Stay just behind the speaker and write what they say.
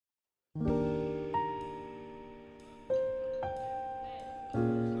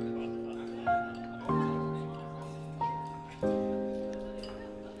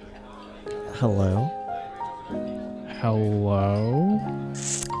Hello. Hello.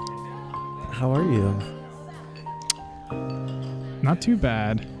 How are you? Not too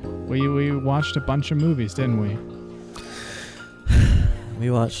bad. We watched a bunch of movies, didn't we? We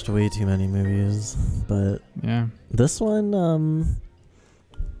watched way too many movies, but Yeah. this one,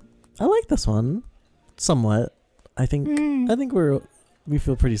 I like this one somewhat. I think we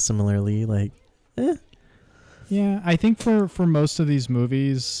feel pretty similarly. Like, Yeah, I think for most of these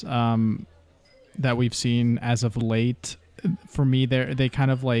movies that we've seen as of late, for me they kind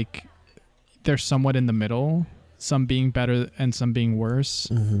of like they're somewhat in the middle. Some being better and some being worse.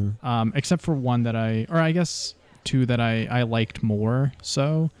 mm-hmm. Except for one that I guess two that I liked more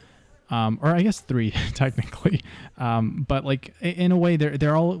so. Or I guess three technically. But like in a way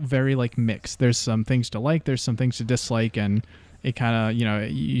they're all very like mixed. There's some things to like, there's some things to dislike, and it kind of,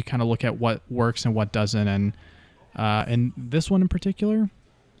 you kind of look at what works and what doesn't. And this one in particular,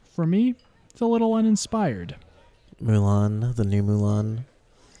 for me, it's a little uninspired. Mulan, the new Mulan.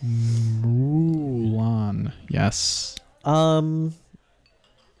 Mulan, yes.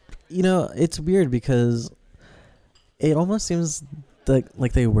 It's weird because it almost seems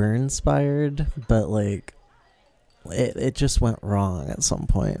like they were inspired, but like it just went wrong at some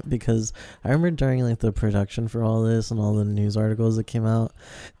point. Because I remember during like the production for all this and all the news articles that came out,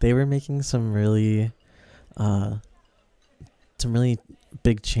 they were making some really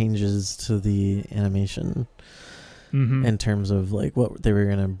big changes to the animation in terms of like what they were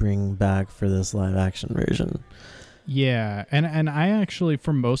gonna bring back for this live action version. Yeah, and I actually,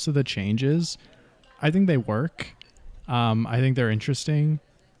 for most of the changes, I think they work. I think they're interesting.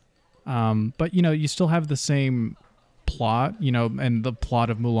 But you still have the same plot, and the plot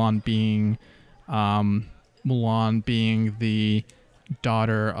of Mulan being the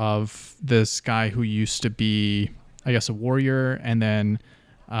daughter of this guy who used to be, I guess, a warrior, and then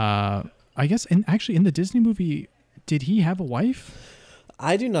I guess, and actually in the Disney movie, did he have a wife?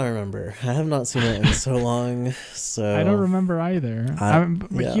 I do not remember. I have not seen it in so long, so I don't remember either.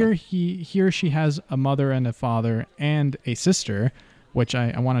 But here he or she has a mother and a father and a sister, which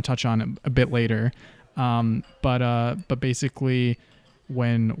I want to touch on a bit later. But basically,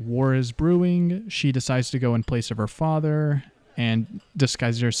 when war is brewing, she decides to go in place of her father and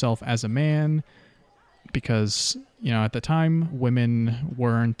disguises herself as a man, because at the time women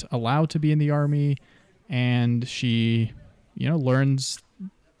weren't allowed to be in the army, and she learns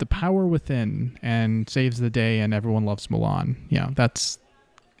the power within and saves the day, and everyone loves Mulan. That's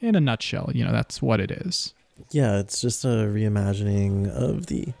in a nutshell, that's what it is. Yeah, it's just a reimagining of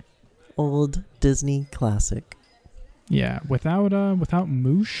the old Disney classic. Yeah, without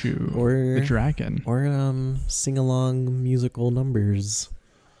Mushu or the dragon, or sing-along musical numbers.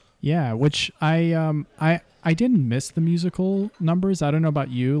 Yeah, which I didn't miss the musical numbers. I don't know about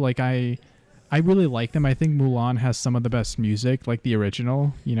you. Like I really like them. I think Mulan has some of the best music, like the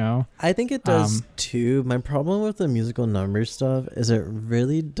original, I think it does too. My problem with the musical number stuff is it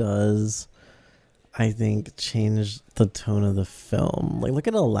really does, I think, change the tone of the film. Like, look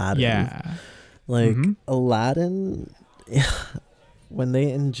at Aladdin. Yeah. Like, Aladdin, when they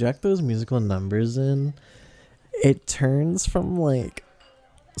inject those musical numbers in, it turns from, like,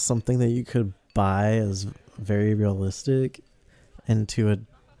 something that you could buy as very realistic into a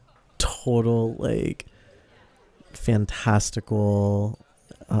total, like, fantastical,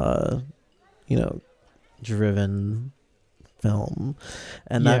 driven film.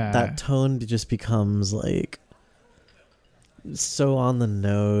 And that tone just becomes, like, so on the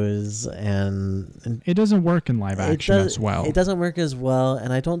nose, and it doesn't work in live action as well. It doesn't work as well,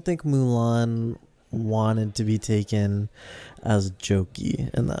 and I don't think Mulan wanted to be taken as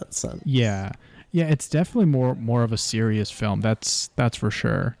jokey in that sense. Yeah, it's definitely more of a serious film. That's for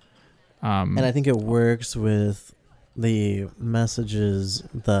sure. And I think it works with the messages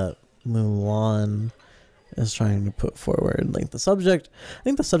that Mulan is trying to put forward. Like I think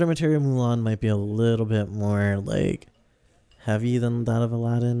the subject material of Mulan might be a little bit more like heavy than that of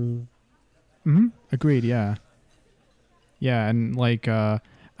Aladdin. Agreed. Yeah, and like I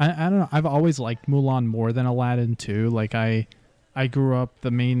don't know. I've always liked Mulan more than Aladdin too. Like I grew up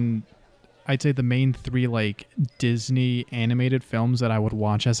I'd say the main three like Disney animated films that I would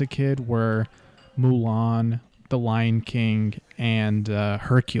watch as a kid were Mulan, The Lion King, and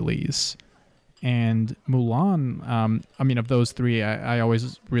Hercules. And Mulan, of those three, I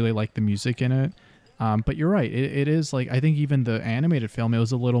always really liked the music in it. But you're right, it is like, I think even the animated film, it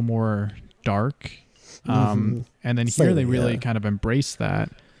was a little more dark. And then here they really kind of embrace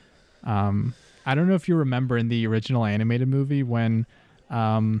that. I don't know if you remember in the original animated movie when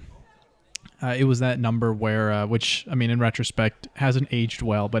It was that number where, which I mean, in retrospect, hasn't aged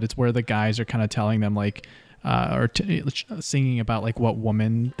well, but it's where the guys are kind of telling them like, singing about like what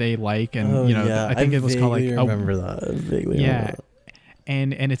woman they like, and I think it was called like. Remember that? I vaguely remember that.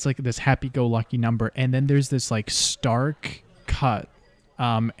 And it's like this happy-go-lucky number, and then there's this like stark cut,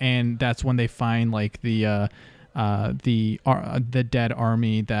 and that's when they find like the dead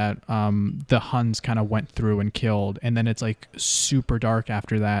army that the Huns kind of went through and killed, and then it's like super dark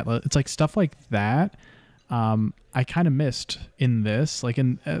after that. It's like stuff like that. I kind of missed in this, like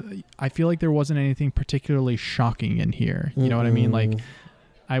I feel like there wasn't anything particularly shocking in here. You know what I mean? Like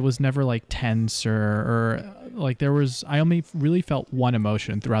I was never like tense or like I only really felt one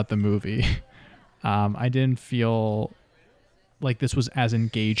emotion throughout the movie. I didn't feel like this was as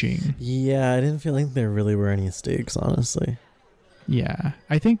engaging. Yeah, I didn't feel like there really were any stakes, honestly. Yeah,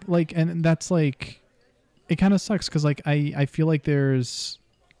 I think like, and that's like, it kind of sucks because like I feel like there's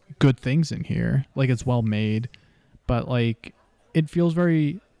good things in here, like it's well made, but like it feels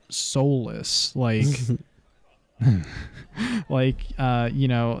very soulless, like like I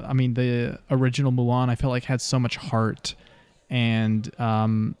mean the original Mulan I felt like had so much heart, and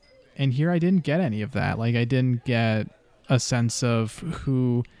here I didn't get any of that. Like I didn't get a sense of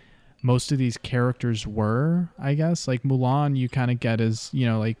who most of these characters were. I guess like Mulan you kind of get as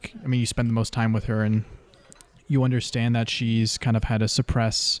like, I mean, you spend the most time with her and you understand that she's kind of had to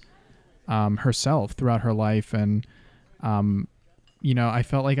suppress herself throughout her life, and I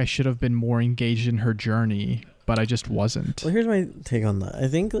felt like I should have been more engaged in her journey, but I just wasn't. Well, here's my take on that. I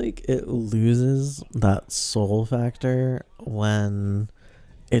think like it loses that soul factor when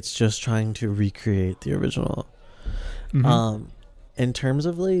it's just trying to recreate the original. Mm-hmm. In terms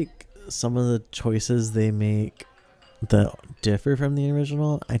of like some of the choices they make that differ from the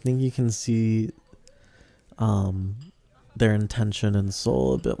original, I think you can see their intention and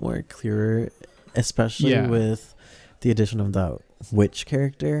soul a bit more clearer, especially with the addition of that witch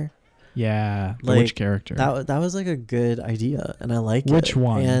character. Yeah, the like, witch character. That was like a good idea, and I like it. Which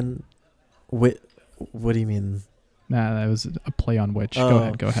one? And what do you mean? Nah, that was a play on witch.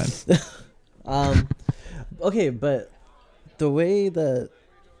 Oh. Go ahead. Okay, but the way that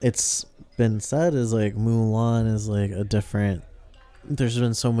it's been said is like Mulan is like a different. There's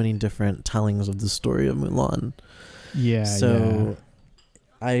been so many different tellings of the story of Mulan. Yeah. So,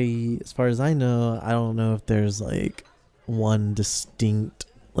 as far as I know, I don't know if there's like one distinct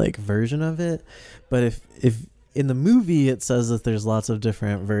like version of it, but if in the movie it says that there's lots of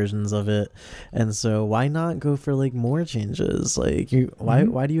different versions of it, and so why not go for like more changes? Like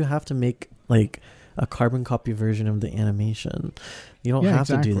why do you have to make like a carbon copy version of the animation? You don't have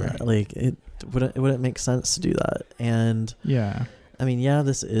to do that. Like it wouldn't make sense to do that. And I mean,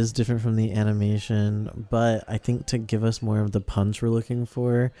 this is different from the animation, but I think to give us more of the punch we're looking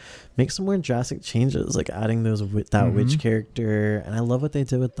for, make some more drastic changes, like adding that witch character. And I love what they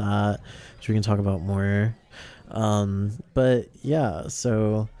did with that, which we can talk about more. But yeah,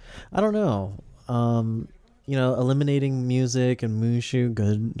 so I don't know. Eliminating music and Mushu,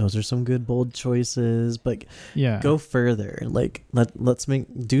 good. Those are some good bold choices, but go further. Like let's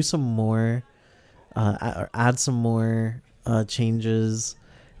do some more, add some more changes,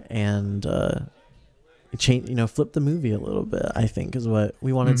 and flip the movie a little bit. I think is what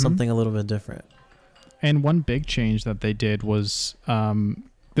we wanted, something a little bit different. And one big change that they did was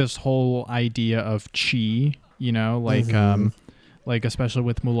this whole idea of chi, like especially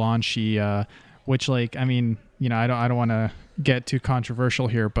with Mulan, she which like, I mean, I don't want to get too controversial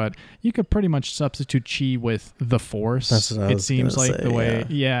here, but you could pretty much substitute chi with the Force. That's what I was seems like say, the way,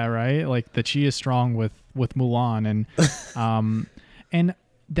 right? Like the chi is strong with Mulan, and and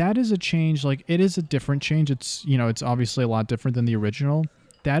that is a change. Like it is a different change. It's it's obviously a lot different than the original.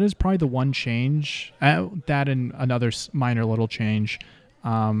 That is probably the one change. That and another minor little change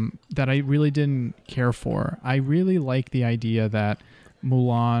that I really didn't care for. I really like the idea that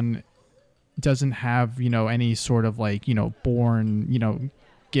Mulan doesn't have any sort of like born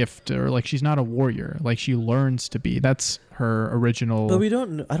gift, or like she's not a warrior, like she learns to be. That's her original. But I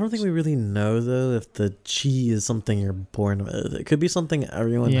don't think we really know though if the chi is something you're born with. It could be something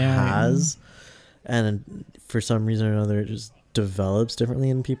everyone has, and for some reason or another it just develops differently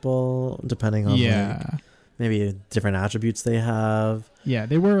in people depending on like maybe different attributes they have.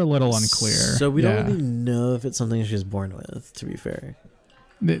 They were a little unclear, so we don't really know if it's something she's born with, to be fair.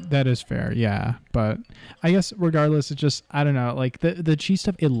 That is fair, but I guess regardless, it's just, I don't know, like the chi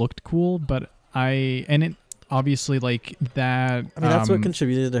stuff, it looked cool, but it obviously like that. I mean, that's what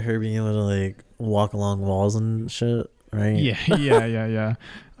contributed to her being able to like walk along walls and shit, right? Yeah.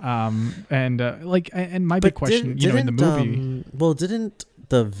 And my big question, in the movie, didn't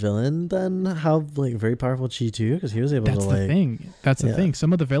the villain then have like very powerful chi too? Because he was able That's to the like. thing. That's the Yeah. thing.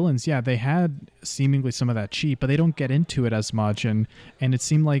 Some of the villains, yeah, they had seemingly some of that chi, but they don't get into it as much. And it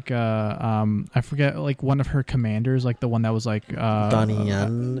seemed like I forget, like one of her commanders, like the one that was like Donnie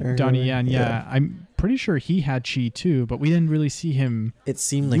Yen. Or Donnie whoever? Yen. Yeah, I'm pretty sure he had chi too, but we didn't really see him. It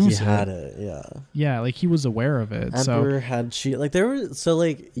seemed like he Use had it. it. Yeah. Yeah, like he was aware of it. Emperor had chi. Like there were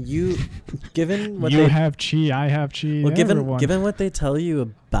like you, given So what you they have chi, I have chi. well everyone. given what they tell you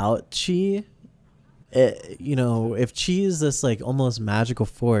about chi. You know, if chi is this like almost magical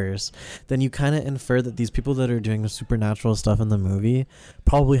force, then you kind of infer that these people that are doing the supernatural stuff in the movie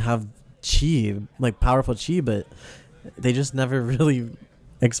probably have chi, like powerful chi, but they just never really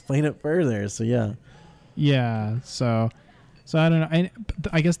explain it further. So yeah. Yeah, so I don't know. And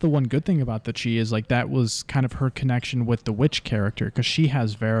I guess the one good thing about the chi is like that was kind of her connection with the witch character, because she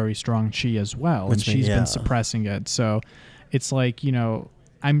has very strong chi as well, and Which means- she's yeah. been suppressing it. So it's like, you know,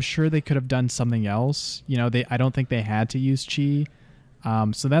 I'm sure they could have done something else. You know, I don't think they had to use chi.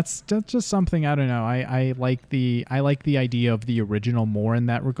 So that's just something, I don't know. I like the idea of the original more in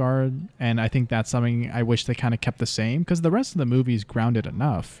that regard, and I think that's something I wish they kind of kept the same, because the rest of the movie is grounded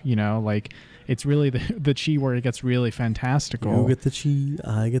enough. You know, like it's really the chi where it gets really fantastical. You get the chi,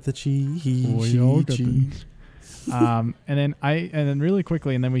 I get the chi, he, We she, all get chi. and then really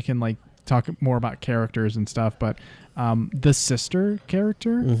quickly, and then we can like talk more about characters and stuff. But the sister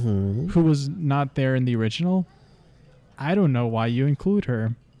character, Mm-hmm. who was not there in the original, I don't know why you include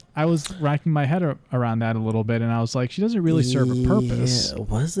her. I was racking my head around that a little bit, and I was like, she doesn't really serve a purpose. Yeah.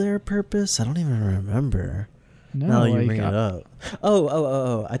 Was there a purpose? I don't even remember. No, Now that you like, bring it up.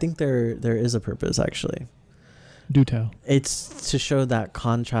 Oh. I think there is a purpose, actually. do tell. It's to show that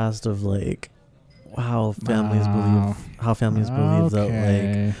contrast of like how families Wow. believe that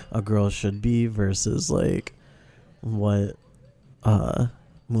Okay. like a girl should be versus like what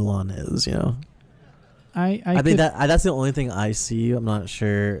Mulan is, you know. I I could, think that's the only thing I see. I'm not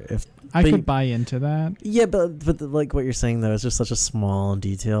sure if I but could buy into that. yeah, but like what you're saying though is just such a small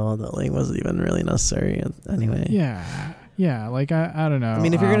detail that like wasn't even really necessary anyway. Yeah, like I don't know. I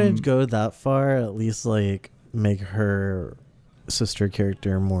mean, if you're gonna go that far, at least like make her sister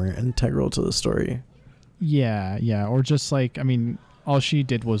character more integral to the story. Yeah, or just like, I mean, all she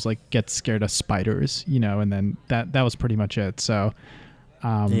did was like get scared of spiders, you know, and then that was pretty much it. So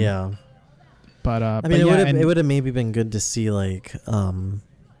Yeah, but I but mean, yeah, it would have maybe been good to see like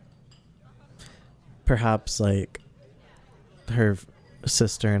perhaps like her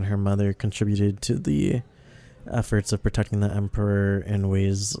sister and her mother contributed to the efforts of protecting the emperor in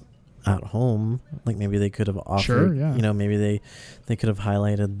ways at home. Like maybe they could have offered, Sure, yeah. you know, maybe they could have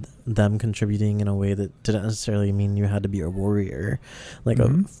highlighted them contributing in a way that didn't necessarily mean you had to be a warrior, like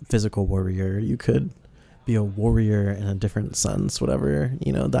Mhm. a physical warrior. You could be a warrior in a different sense, whatever,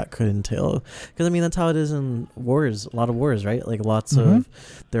 you know, that could entail. Because I mean, that's how it is in wars, a lot of wars, right? Like lots of,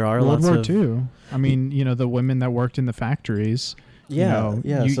 there are World lots War of, II. I mean, you know, the women that worked in the factories. yeah, you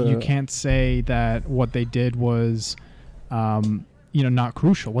yeah. know, So you can't say that what they did was you know, not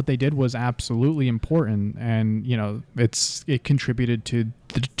crucial. What they did was absolutely important, and you know, it contributed to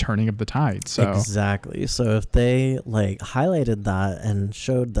the turning of the tide. So exactly. So if they like highlighted that and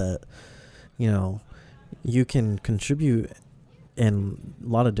showed that, you know, you can contribute in a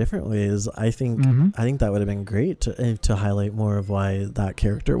lot of different ways, I think Mhm. I think that would have been great to highlight more of why that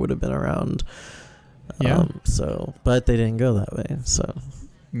character would have been around. Yeah. So, but they didn't go that way. So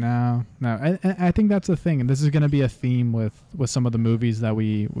No. I think that's the thing, and this is going to be a theme with some of the movies that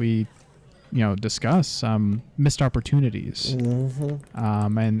we you know discuss. Missed opportunities.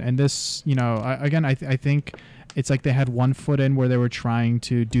 And this, you know, I think it's like they had one foot in where they were trying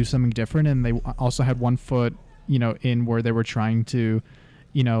to do something different, and they also had one foot, you know, in where they were trying to,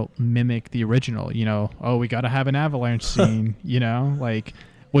 you know, mimic the original. You know, oh, we got to have an avalanche scene, you know, like,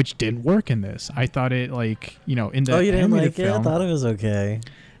 which didn't work in this. I thought it, like, you know, in the you didn't animated like it? I film, thought it was okay.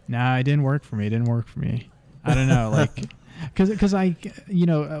 nah, it didn't work for me. I don't know, like, because I, you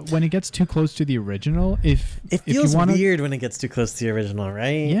know, when it gets too close to the original, if Feels you wanna, weird when it gets too close to the original,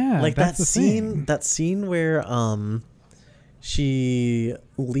 right? Yeah, like that's the thing. that scene where she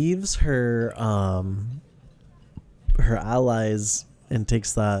leaves her her allies and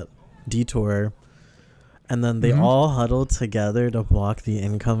takes that detour, and then they Mhm. all huddle together to block the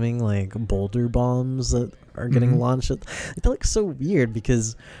incoming like boulder bombs that are getting Mhm. launched. It looks so weird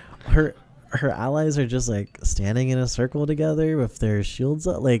because her allies are just like standing in a circle together with their shields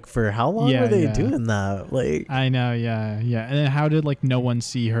up. Like, for how long Yeah, were they yeah. doing that? Like, I know, yeah. And then how did like no one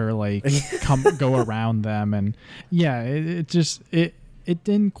see her like go around them? And yeah, it just it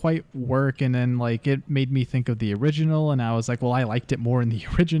didn't quite work, and then like it made me think of the original, and I was like, well, I liked it more in the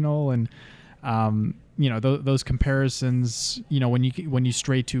original, and those comparisons, when you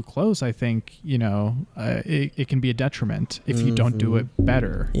stray too close, I think it can be a detriment if you don't do it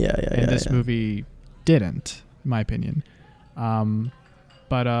better. And this movie didn't, in my opinion.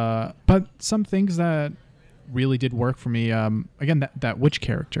 But some things that really did work for me. Again, that witch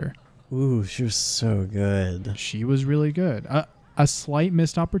character. Ooh, she was so good. She was really good. A slight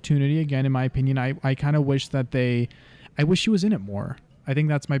missed opportunity, again, in my opinion. I kind of wish I wish she was in it more. I think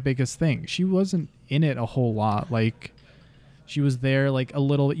that's my biggest thing. She wasn't in it a whole lot. Like, she was there like a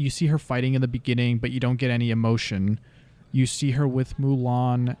little. You see her fighting in the beginning, but you don't get any emotion. You see her with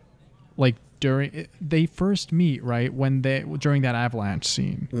Mulan, like during they first meet, right, during that avalanche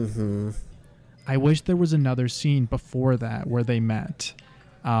scene. Mm-hmm. I wish there was another scene before that where they met,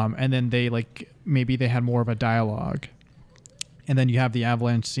 and then maybe they had more of a dialogue. And then you have the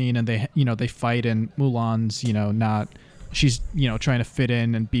avalanche scene, and they fight, and Mulan's not. She's trying to fit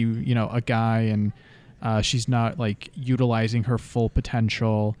in and be a guy, and she's not like utilizing her full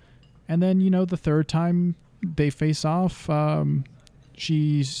potential. And then the third time they face off,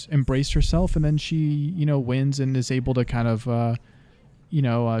 she's embraced herself, and then she wins and is able to kind of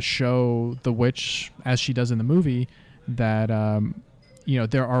show the witch, as she does in the movie, that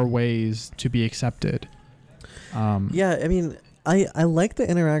there are ways to be accepted. Yeah, I mean, I like the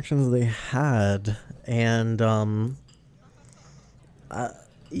interactions they had, and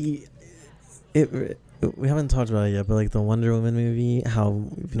we haven't talked about it yet, but like the Wonder Woman movie, how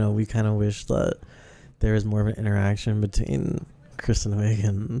we kind of wish that there was more of an interaction between Kristen Wiig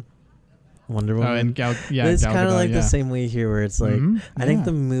and Wonder Woman. And it's kind of like the same way here, where it's like I think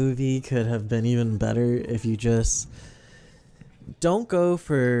the Yeah. movie could have been even better if you just don't go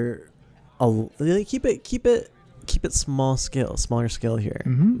for keep it smaller scale here.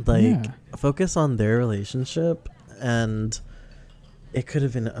 Focus on their relationship, and it could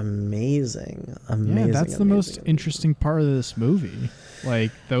have been amazing. Yeah, that's the most interesting part of this movie.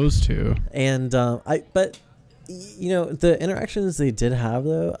 Like those two. And but the interactions they did have,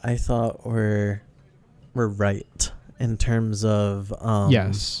 though, I thought were right in terms of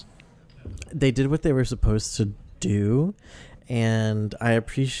yes, they did what they were supposed to do, and I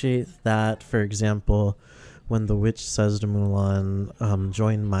appreciate that. For example, when the witch says to Mulan,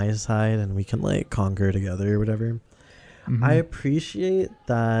 "Join my side, and we can like conquer together," or whatever. Mm-hmm. I appreciate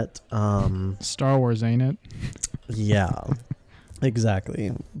that. Star Wars, ain't it? Yeah,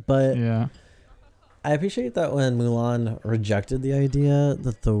 exactly. But yeah, I appreciate that when Mulan rejected the idea,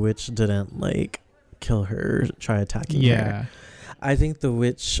 that the witch didn't like kill her, try attacking her. I think the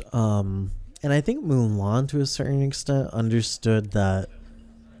witch, and I think Mulan to a certain extent understood that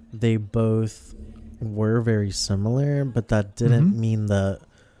they both were very similar, but that didn't mean that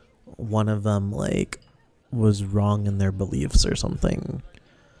one of them like was wrong in their beliefs or something.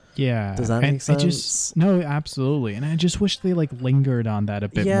 Yeah. Does that make sense? No, absolutely. And I just wish they like lingered on that a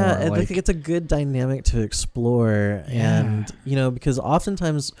bit more. Yeah, I think it's a good dynamic to explore. Yeah. And, because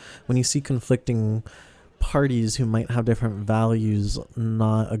oftentimes when you see conflicting parties who might have different values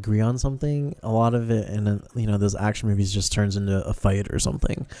not agree on something, a lot of it in those action movies just turns into a fight or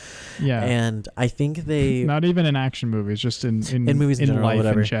something. Yeah. And I think they not even in action movies, just in movies in general, life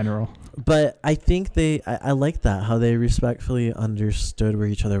whatever. in general. But I think I like that, how they respectfully understood where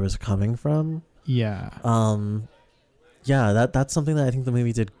each other was coming from. Yeah. That's something that I think the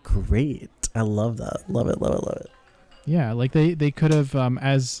movie did great. I love that. Love it. Yeah, like they could have,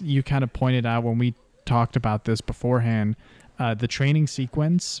 as you kind of pointed out when we talked about this beforehand, the training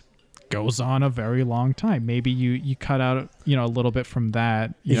sequence goes on a very long time. Maybe you cut out a little bit from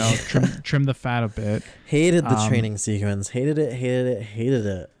that, trim the fat a bit. Hated the training sequence. Hated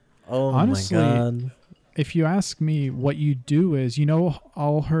it. Oh, honestly, my god. If you ask me, what you do is,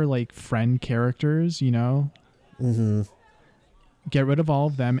 all her like friend characters, get rid of all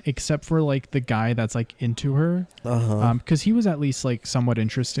of them except for like the guy that's like into her, because he was at least like somewhat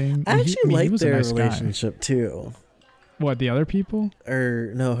interesting. I actually liked their nice relationship guy too. What, the other people?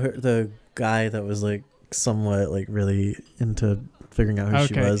 Or no, the guy that was like somewhat like really into figuring out who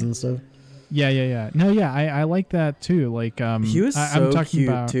she was and stuff. Yeah. No, yeah, I like that too. Like he was so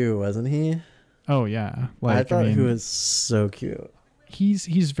cute too, wasn't he? Oh yeah, like, I thought he was so cute.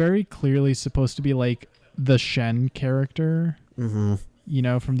 He's very clearly supposed to be like the Shen character, from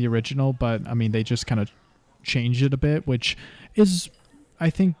the original, but I mean they just kind of changed it a bit, which is, I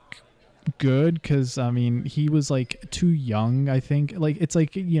think, good, because I mean he was like too young. I think like it's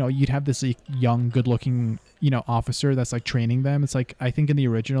like you'd have this like, young, good-looking officer that's like training them. It's like I think in the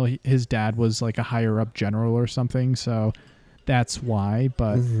original his dad was like a higher up general or something, so that's why.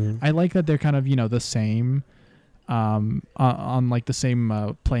 But Mhm. I like that they're kind of, the same, on like the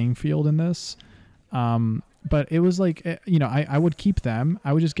same playing field in this. But it was like, I would keep them.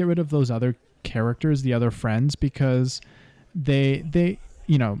 I would just get rid of those other characters, the other friends, because they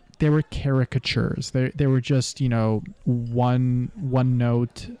were caricatures. They were just, one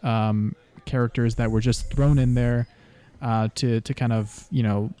note characters that were just thrown in there to kind of,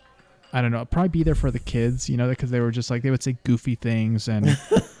 I don't know, probably be there for the kids, because they were just like, they would say goofy things, and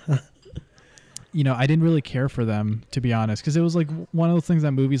I didn't really care for them, to be honest, because it was like one of those things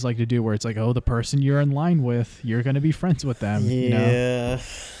that movies like to do, where it's like, oh, the person you're in line with, you're going to be friends with them. Yeah.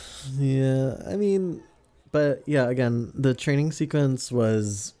 I mean, but yeah, again, the training sequence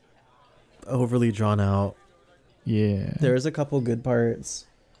was overly drawn out. Yeah. There's a couple good parts.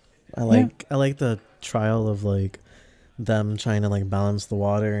 I like the trial of like them trying to like balance the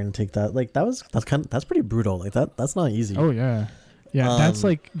water and take that, like that's pretty brutal. Like that's not easy. Oh yeah. Yeah, that's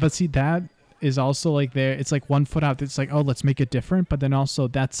like, but see, that is also like there, it's like 1 foot out. It's like, oh, let's make it different, but then also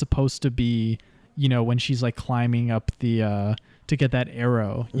that's supposed to be, when she's like climbing up the to get that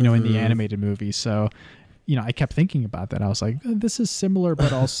arrow, in the animated movie. So, I kept thinking about that. I was like, this is similar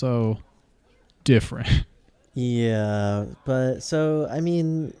but also different. Yeah, but so I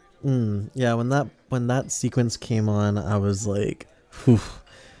mean, yeah, when that sequence came on, I was like, whew,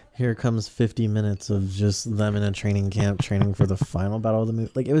 here comes 50 minutes of just them in a training camp training for the final battle of the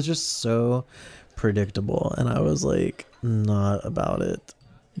movie. Like, it was just so predictable, and I was like, not about it.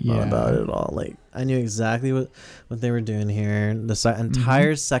 Not about it at all. Like, I knew exactly what they were doing here. The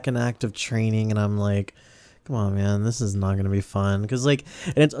entire second act of training, and I'm like, come on, man, this is not gonna be fun. Because like,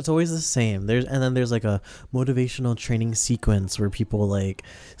 and it's always the same. Then there's like a motivational training sequence where people like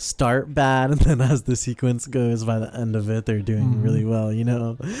start bad, and then as the sequence goes, by the end of it, they're doing really well.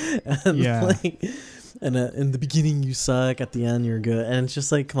 And like, and in the beginning you suck, at the end you're good, and it's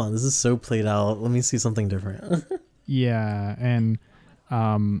just like, come on, this is so played out. Let me see something different. Yeah, and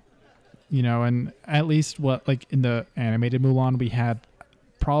and at least what, like in the animated Mulan, we had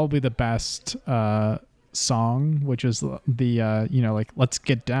probably the best song, which is the like, let's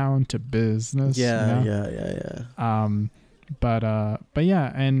get down to business. Yeah. But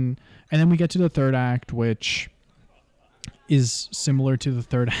yeah, and then we get to the third act, which is similar to the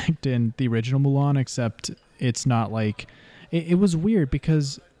third act in the original Mulan, except it's not like it was weird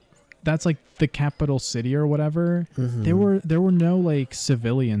because that's like the capital city or whatever. There were no like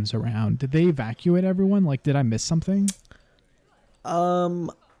civilians around. Did they evacuate everyone? Like, did I miss something?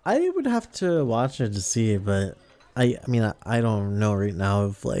 I would have to watch it to see, but I mean I don't know right now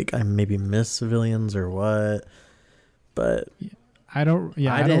if like I maybe missed civilians or what, but I don't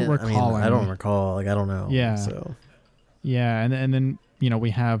recall. I don't recall. Like, I don't know. Yeah. So. Yeah, and then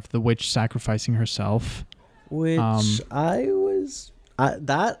we have the witch sacrificing herself, which it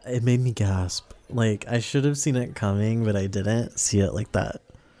made me gasp. Like, I should have seen it coming, but I didn't see it like that.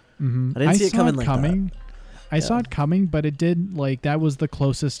 I didn't see it coming like that. I saw it coming, but it did, like, that was the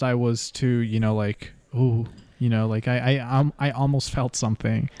closest I was to, like, ooh, like I almost felt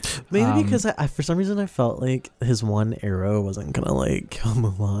something. Maybe because I for some reason I felt like his one arrow wasn't gonna like kill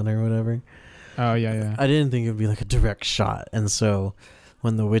Mulan or whatever. Oh yeah. I didn't think it would be like a direct shot, and so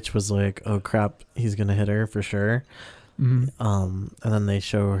when the witch was like, "Oh crap, he's gonna hit her for sure," and then they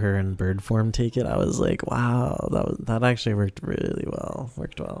show her in bird form take it, I was like, "Wow, that actually worked really well.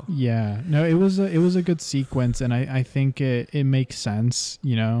 Worked well." Yeah, no, it was a good sequence, and I think it makes sense,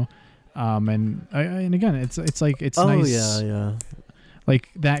 and again, it's like it's nice. Yeah. Like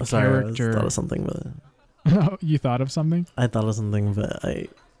that character. I thought of something, but you thought of something? I thought of something, but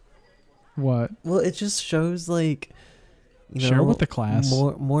What? Well, it just shows like, share with the class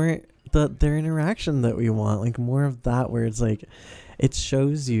more their interaction that we want, like more of that, where it's like, it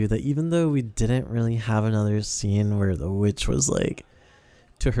shows you that even though we didn't really have another scene where the witch was like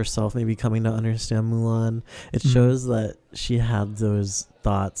to herself maybe coming to understand Mulan, it shows that she had those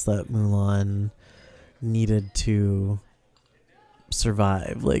thoughts that Mulan needed to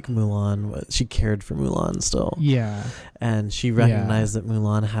survive. Like, she cared for Mulan still. Yeah. And she recognized that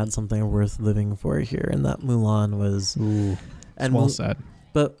Mulan had something worth living for here, and that Mulan was... Ooh, and well said.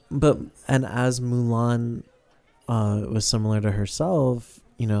 But and as Mulan was similar to herself,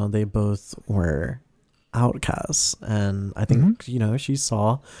 they both were outcasts, and I think she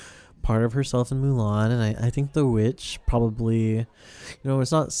saw part of herself in Mulan, and I think the witch probably,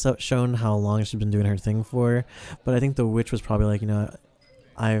 it's not shown how long she's been doing her thing for, but I think the witch was probably like,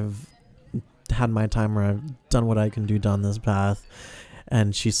 I've had my time where I've done what I can do down this path,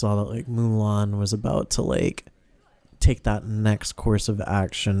 and she saw that like Mulan was about to like take that next course of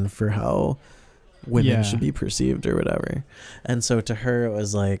action for how women Yeah. should be perceived or whatever. And so to her it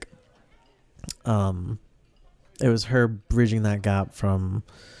was like it was her bridging that gap from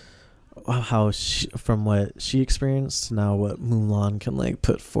from what she experienced to now what Mulan can like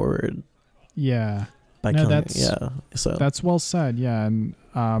put forward Yeah. by No, killing. that's- Yeah. So That's well said. Yeah. And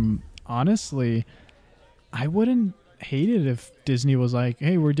honestly, I wouldn't hate it if Disney was like,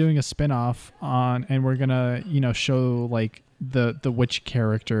 hey, we're doing a spin-off on and we're gonna, show like the witch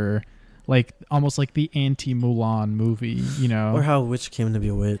character, like almost like the anti-Mulan movie, or how a witch came to be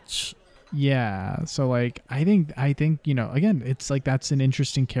a witch. Yeah. So like I think again, it's like that's an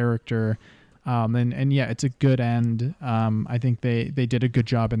interesting character. And yeah, it's a good end. I think they did a good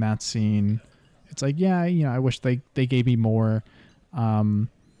job in that scene. It's like, yeah, I wish they gave me more. And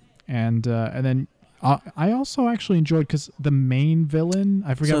then I also actually enjoyed because the main villain,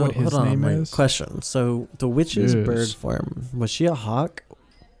 I forget what his name is. Question. So the witch's Yes. bird form, was she a hawk?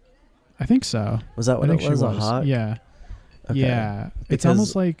 I think so. Was that what I it think she was? A hawk? Yeah. Okay. Yeah. It's Because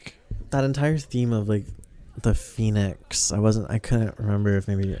almost like that entire theme of like the phoenix. I couldn't remember if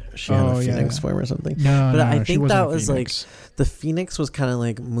maybe she had Oh, a yeah. phoenix form or something. no, But no, I she think wasn't that a was phoenix. the phoenix was kind of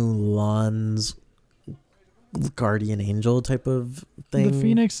like Mulan's guardian angel type of thing. The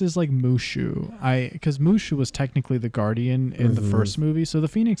Phoenix is like Mushu. Because Mushu was technically the guardian in the Mhm. first movie, so the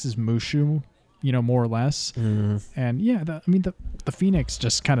Phoenix is Mushu, more or less. Mm. And yeah, the Phoenix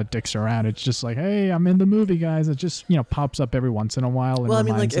just kind of dicks around. It's just like, hey, I'm in the movie, guys. It just pops up every once in a while. And Well, I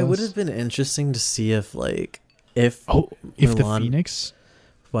mean, like reminds it would us. have been interesting to see if if if the Mulan- Phoenix,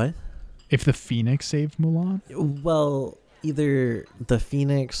 what? if the Phoenix saved Mulan. Well, either the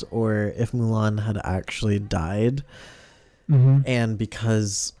phoenix or if Mulan had actually died, Mm-hmm. and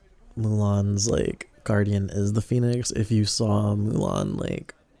because Mulan's like guardian is the phoenix, if you saw Mulan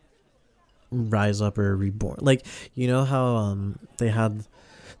like rise up or reborn, like how they had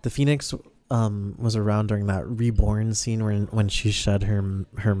the phoenix was around during that reborn scene when she shed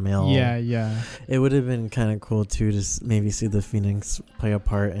her male. Yeah. It would have been kind of cool too to maybe see the phoenix play a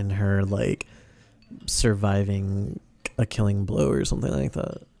part in her like surviving a killing blow or something like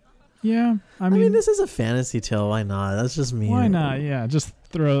that. Yeah. I I mean, mean, this is a fantasy tale. Why not? That's just me. why not? Yeah, just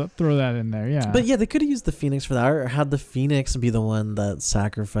throw that in there. Yeah. But yeah, they could have used the phoenix for that, or had the phoenix be the one that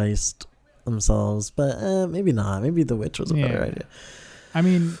sacrificed themselves. But maybe not. Maybe the witch was a better idea. I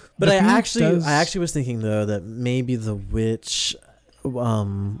mean, But the I Phoenix actually was thinking though that maybe the witch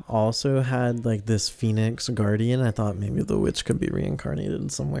also had like this phoenix guardian. I thought maybe the witch could be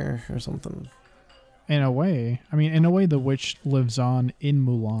reincarnated somewhere or something. in a way, the witch lives on in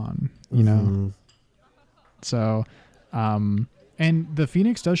Mulan, Mhm. So, and the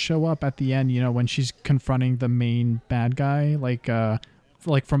Phoenix does show up at the end, when she's confronting the main bad guy, like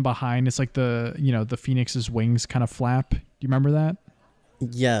from behind. It's like the Phoenix's wings kind of flap. Do you remember that?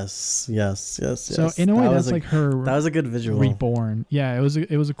 Yes. So in a way, that's like her that was a good visual. reborn. Yeah, it was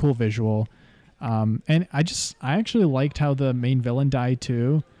a cool visual. And I actually liked how the main villain died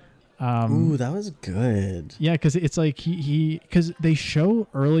too. Ooh, that was good. Yeah, because it's like because they show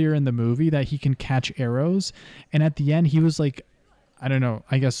earlier in the movie that he can catch arrows, and at the end he was like, I don't know,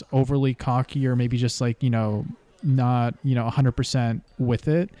 I guess overly cocky or maybe just like not 100% with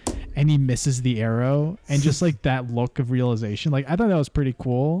it, and he misses the arrow, and just like that look of realization, like I thought that was pretty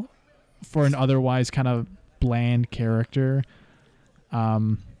cool for an otherwise kind of bland character.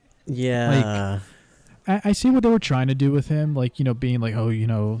 Yeah. I see what they were trying to do with him, like, being like, oh,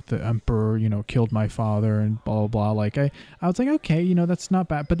 the emperor, killed my father and blah, blah, blah. Like, I was like, okay, that's not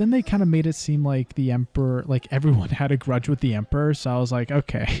bad. But then they kind of made it seem like the emperor, like everyone had a grudge with the emperor. So I was like,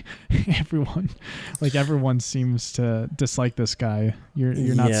 okay, everyone seems to dislike this guy. You're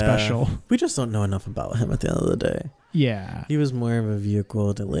not Yeah. special. We just don't know enough about him at the end of the day. Yeah. He was more of a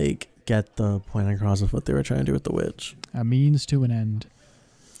vehicle to like get the point across of what they were trying to do with the witch. A means to an end.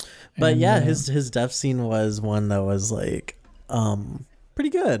 But And, yeah, his death scene was one that was like pretty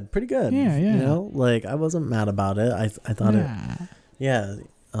good. Yeah. Like I wasn't mad about it. I thought yeah.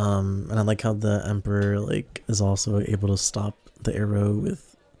 and I like how the emperor like is also able to stop the arrow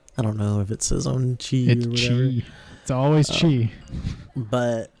with, I don't know if it's his own chi It's or whatever. chi. It's always chi.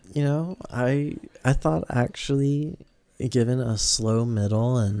 But I thought actually, given a slow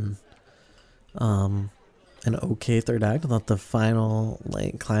middle and an okay third act, I thought the final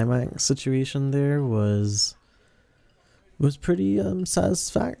like climax situation there was pretty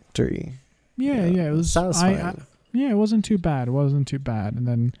satisfactory. Yeah. It was satisfying. Yeah, it wasn't too bad. And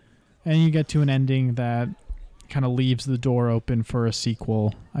then you get to an ending that kind of leaves the door open for a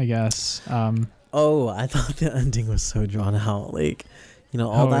sequel, I guess. Oh, I thought the ending was so drawn out. Like,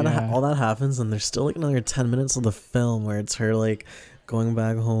 all that happens, and there's still like another 10 minutes of the film where it's her like going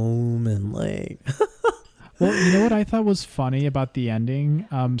back home and like. Well, you know what I thought was funny about the ending?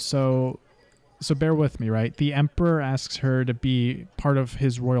 So bear with me, right? The Emperor asks her to be part of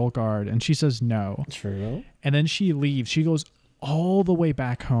his royal guard, and she says no. True. And then she leaves. She goes all the way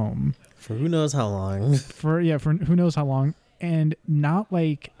back home. For who knows how long. For who knows how long. And not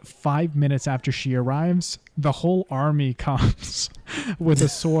like 5 minutes after she arrives, the whole army comes with a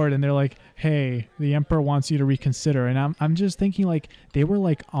sword, and they're like, "Hey, the Emperor wants you to reconsider." And I'm just thinking, like, they were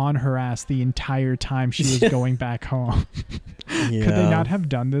like on her ass the entire time she was going back home. Yeah. Could they not have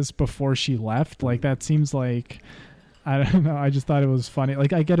done this before she left? Like, that seems like, I don't know. I just thought it was funny.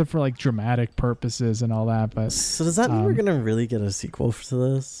 Like, I get it for like dramatic purposes and all that, but So does that mean we're gonna really get a sequel to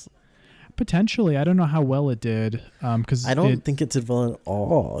this? potentially, I don't know how well it did. Because I don't think it did well at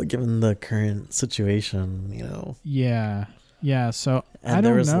all, given the current situation. You know. Yeah. So And I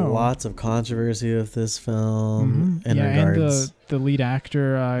there don't was know. lots of controversy with this film in and regards. the lead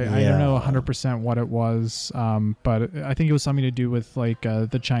actor, I don't know 100% what it was, but I think it was something to do with like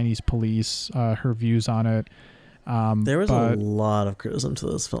the Chinese police, her views on it. There was a lot of criticism to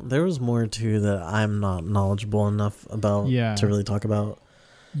this film. There was more too that I'm not knowledgeable enough about to really talk about.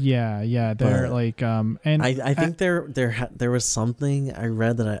 Yeah. They're like, and I think there was something I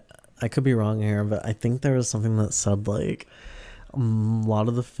read that I could be wrong here, but I think there was something that said like a lot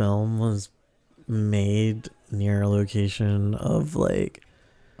of the film was made near a location of like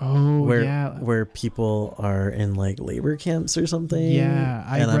where people are in like labor camps or something. Yeah,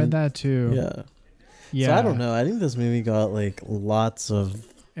 I read that too. Yeah. So I don't know. I think this movie got like lots of.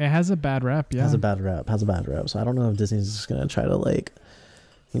 It has a bad rep. Yeah. Has a bad rep. So I don't know if Disney's just gonna try to like,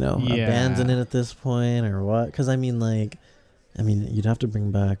 abandon it at this point or what. Because I mean, you'd have to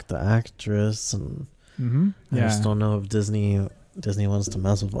bring back the actress, and I just don't know if Disney wants to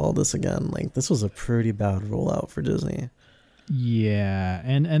mess with all this again. Like, this was a pretty bad rollout for Disney. Yeah,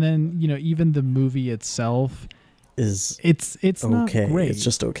 and then even the movie itself is it's okay. Not great. It's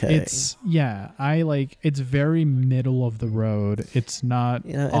just okay. It's it's very middle of the road. It's not.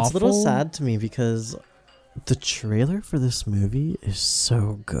 Yeah, awful. It's a little sad to me because the trailer for this movie is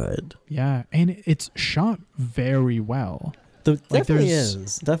so good. Yeah, and it's shot very well. Definitely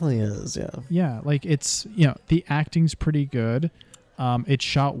is. Yeah. Yeah, like it's the acting's pretty good. It's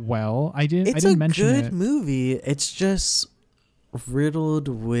shot well. I didn't mention it. It's a good movie. It's just riddled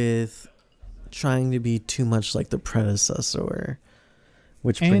with trying to be too much like the predecessor,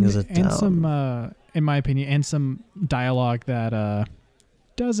 which brings it down. And some, in my opinion, and some dialogue that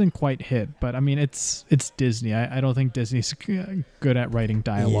doesn't quite hit. But I mean, it's Disney. I don't think Disney's good at writing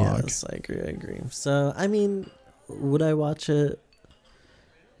dialogue. Yes, I agree. So I mean, would I watch it?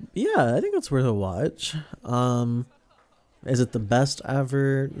 Yeah, I think it's worth a watch. Is it the best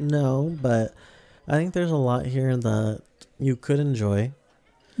ever? No, but I think there's a lot here that you could enjoy.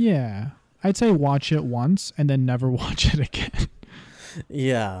 Yeah, I'd say watch it once and then never watch it again.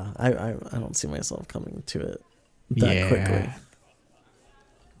 Yeah, I don't see myself coming to it that quickly.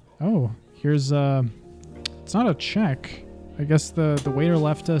 Oh, here's it's not a check. I guess the waiter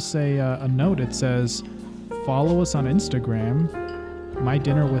left us a note. It says, "Follow us on Instagram, My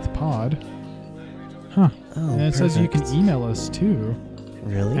Dinner with Pod." Huh. Oh, and it says you can email us too.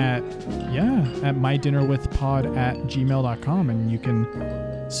 Really? At mydinnerwithpod@gmail.com, and you can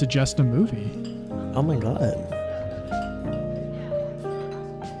suggest a movie. Oh my god.